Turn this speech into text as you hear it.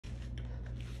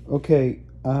Okay,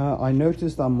 I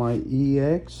noticed on my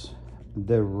EX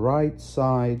the right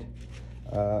side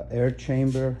air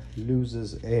chamber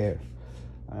loses air,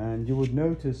 and you would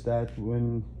notice that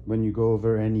when you go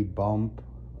over any bump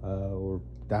or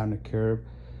down a curb,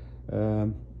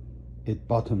 it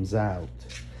bottoms out.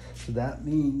 So that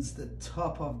means the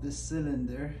top of the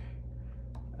cylinder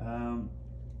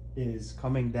is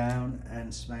coming down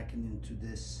and smacking into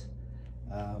this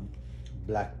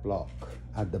black block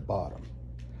at the bottom.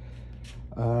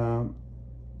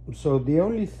 So the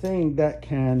only thing that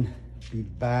can be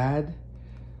bad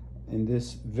in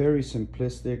this very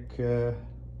simplistic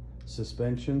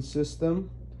suspension system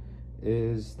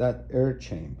is that air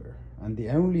chamber. And the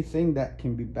only thing that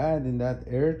can be bad in that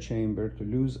air chamber to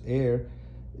lose air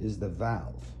is the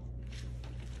valve.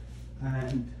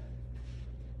 And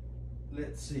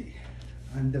let's see.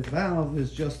 And the valve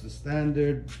is just a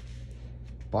standard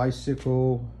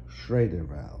bicycle Schrader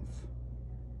valve.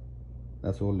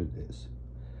 That's all it is.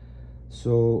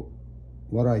 So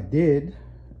what I did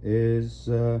is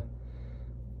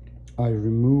I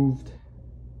removed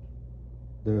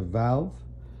the valve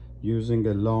using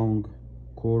a long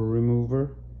core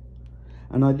remover,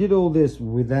 and I did all this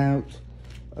without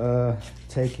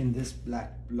taking this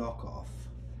black block off.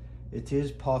 It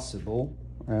is possible,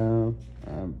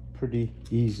 pretty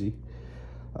easy.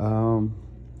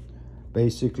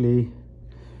 Basically,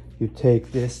 you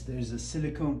take this, there's a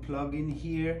silicone plug in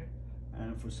here,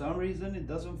 and for some reason it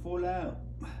doesn't fall out.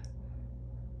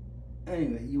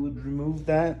 Anyway, you would remove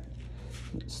that,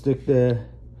 stick the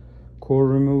core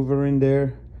remover in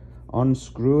there,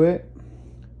 unscrew it,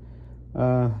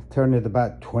 turn it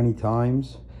about 20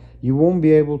 times. You won't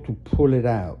be able to pull it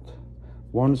out.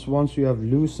 Once you have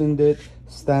loosened it,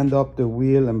 stand up the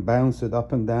wheel and bounce it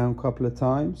up and down a couple of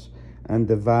times, and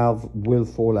the valve will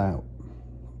fall out.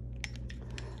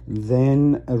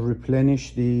 Then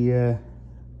replenish the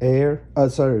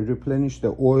replenish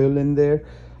the oil in there.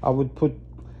 I would put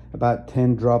about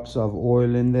 10 drops of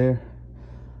oil in there.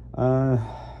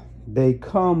 They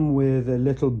come with a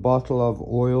little bottle of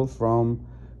oil from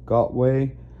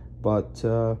Gotway, but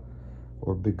or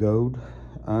Begode.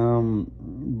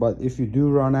 But if you do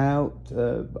run out,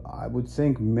 I would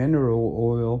think mineral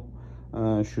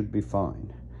oil should be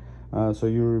fine. So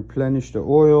you replenish the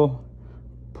oil,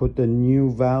 put the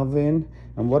new valve in,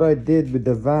 and what I did with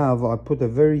the valve, I put a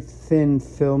very thin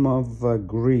film of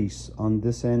grease on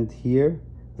this end here,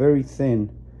 very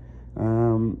thin,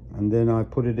 and then I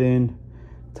put it in,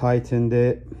 tightened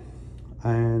it,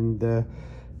 and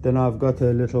then I've got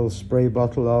a little spray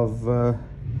bottle of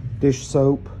dish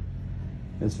soap.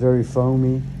 It's very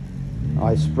foamy.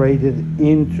 I sprayed it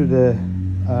into the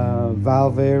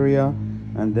valve area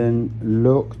and then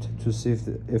looked to see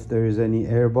if there is any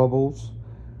air bubbles,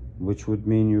 which would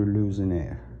mean you're losing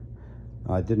air.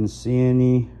 I didn't see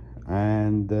any,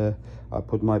 and I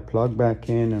put my plug back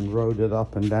in and rode it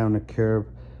up and down a curb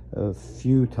a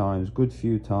few times, good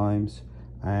few times,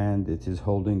 and it is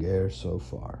holding air so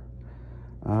far.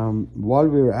 While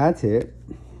we're at it,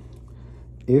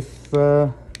 if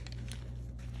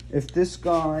this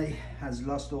guy has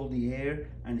lost all the air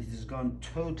and it has gone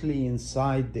totally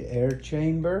inside the air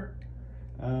chamber,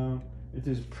 it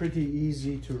is pretty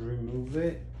easy to remove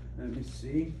it. Let me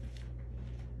see.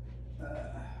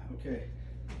 Okay.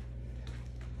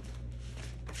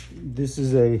 This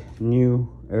is a new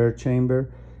air chamber.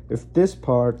 If this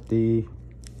part, if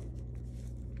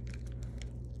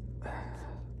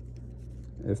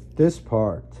this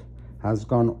part has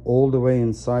gone all the way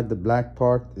inside the black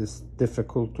part, it's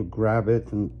difficult to grab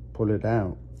it and pull it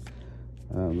out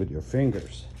with your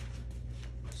fingers.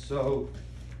 So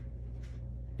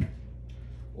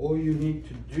all you need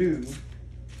to do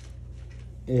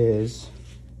is,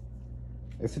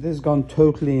 if it has gone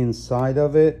totally inside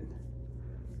of it,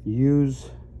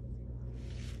 use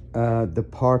the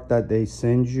part that they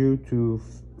send you to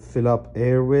fill up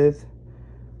air with.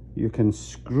 You can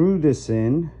screw this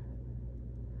in,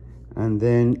 and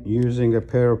then using a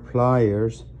pair of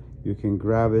pliers, you can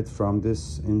grab it from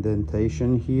this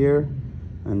indentation here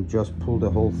and just pull the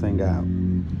whole thing out.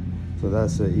 So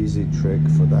that's an easy trick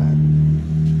for that.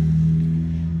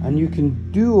 And you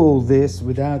can do all this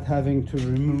without having to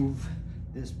remove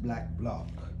this black block.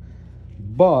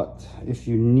 But if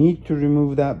you need to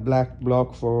remove that black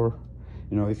block for,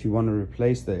 if you want to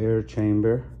replace the air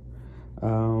chamber,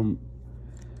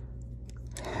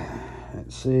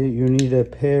 let's see, you need a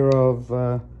pair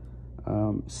of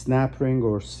snap ring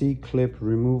or C-clip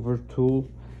remover tool.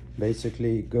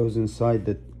 Basically, it goes inside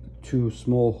the two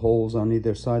small holes on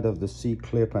either side of the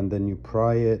C-clip, and then you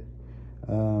pry it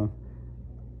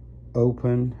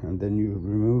open, and then you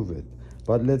remove it.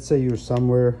 But let's say you're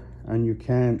somewhere and you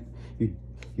can't,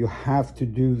 you have to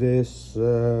do this,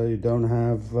 you don't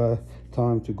have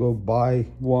time to go buy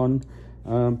one,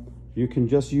 you can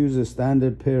just use a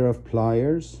standard pair of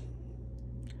pliers.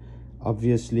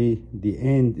 Obviously the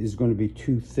end is going to be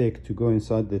too thick to go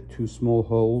inside the two small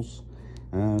holes,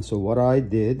 so what I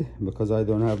did, because I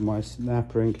don't have my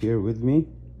snap ring here with me,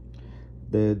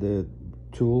 the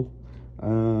tool,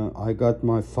 I got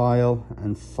my file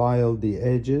and filed the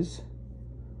edges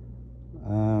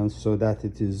so that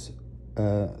it is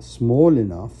small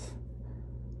enough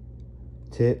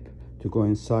tip to go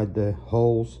inside the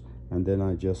holes, and then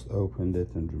I just opened it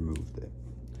and removed it.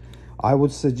 I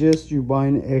would suggest you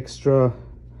buying extra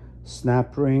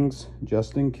snap rings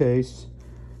just in case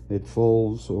it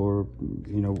falls, or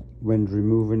you know, when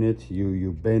removing it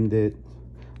you bend it.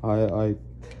 I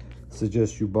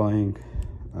suggest you buying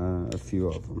a few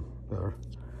of them. They're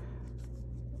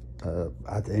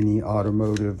at any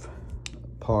automotive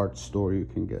parts store you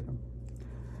can get them.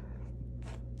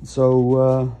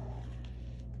 So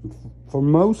for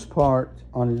most part,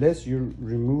 unless you're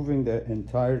removing the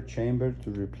entire chamber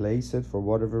to replace it for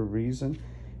whatever reason,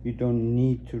 you don't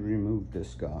need to remove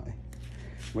this guy.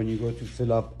 When you go to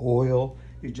fill up oil,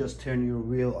 you just turn your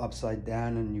wheel upside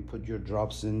down and you put your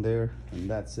drops in there, and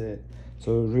that's it.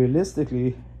 So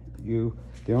realistically,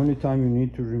 the only time you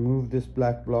need to remove this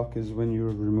black block is when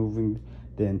you're removing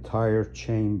the entire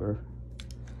chamber.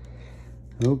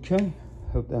 Okay,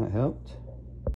 hope that helped.